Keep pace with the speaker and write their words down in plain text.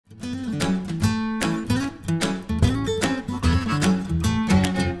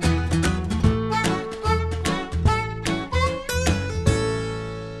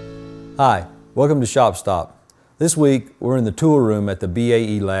Hi, welcome to Shop Stop. This week we're in the tool room at the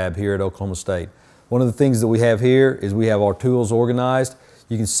BAE lab here at Oklahoma State. One of the things that we have here is we have our tools organized.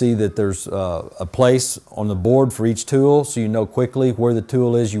 You can see that there's a place on the board for each tool, so you know quickly where the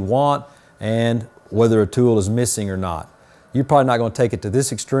tool is you want and whether a tool is missing or not. You're probably not going to take it to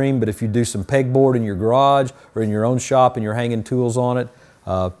this extreme, but if you do some pegboard in your garage or in your own shop and you're hanging tools on it,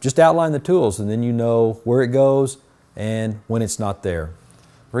 just outline the tools and then you know where it goes and when it's not there.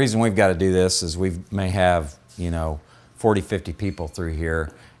 The reason we've got to do this is we may have, 40, 50 people through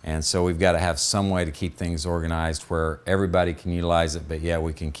here, and so we've got to have some way to keep things organized where everybody can utilize it, but yeah,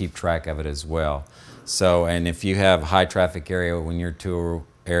 we can keep track of it as well. So, and if you have a high traffic area when your tool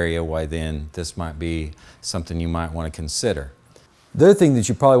area, why then this might be something you might want to consider. The other thing that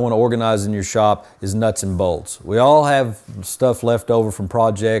you probably want to organize in your shop is nuts and bolts. We all have stuff left over from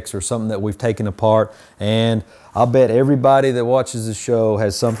projects or something that we've taken apart, and I'll bet everybody that watches the show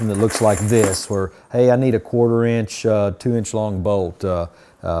has something that looks like this, where, hey, I need a 1/4 inch, 2 inch long bolt.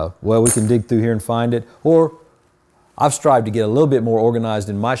 Well, we can dig through here and find it. Or I've strived to get a little bit more organized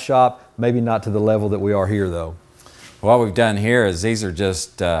in my shop, maybe not to the level that we are here though. What we've done here is these are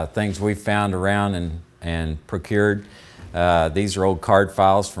just things we've found around and procured. These are old card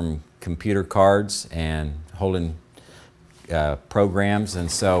files from computer cards and holding programs,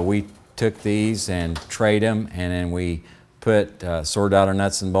 and so we took these and trade them, and then we sorted out our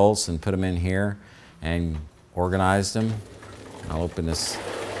nuts and bolts and put them in here and organized them. I'll open this.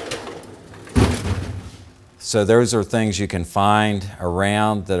 So those are things you can find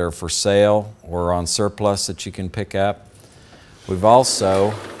around that are for sale or on surplus that you can pick up. We've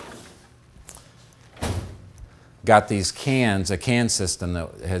also got these cans, a can system that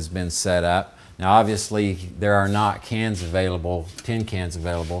has been set up. Now obviously there are not cans available, tin cans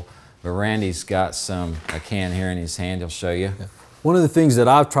available, but Randy's got a can here in his hand. He'll show you. One of the things that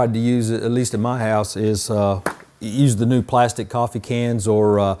I've tried to use, at least in my house, is use the new plastic coffee cans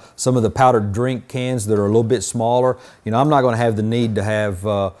or some of the powdered drink cans that are a little bit smaller. I'm not going to have the need to have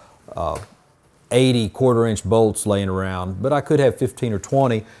 80 1/4 inch bolts laying around, but I could have 15 or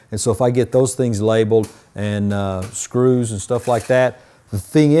 20, and so if I get those things labeled and screws and stuff like that, the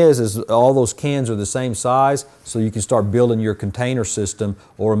thing is all those cans are the same size, so you can start building your container system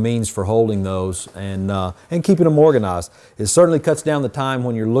or a means for holding those and keeping them organized. It certainly cuts down the time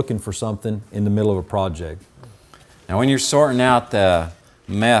when you're looking for something in the middle of a project. Now when you're sorting out the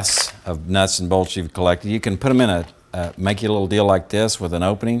mess of nuts and bolts you've collected, you can put them in make you a little deal like this with an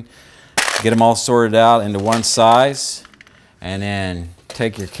opening. Get them all sorted out into one size, and then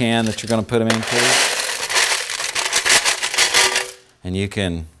take your can that you're going to put them into, and you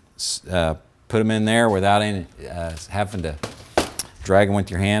can put them in there without any, having to drag them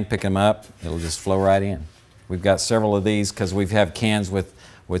with your hand, pick them up. It'll just flow right in. We've got several of these because we have cans with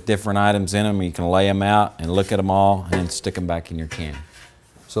different items in them. You can lay them out and look at them all and stick them back in your can.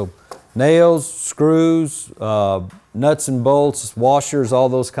 So nails, screws, nuts and bolts, washers, all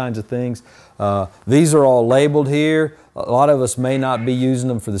those kinds of things. These are all labeled here. A lot of us may not be using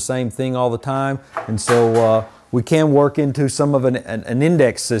them for the same thing all the time, and so we can work into some of an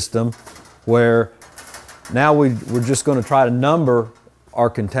index system where now we're just going to try to number our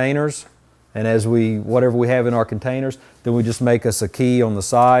containers, and as whatever we have in our containers, then we just make us a key on the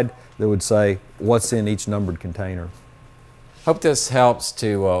side that would say what's in each numbered container. Hope this helps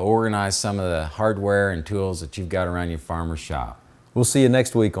to organize some of the hardware and tools that you've got around your farmer's shop. We'll see you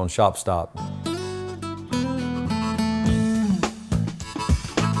next week on Shop Stop.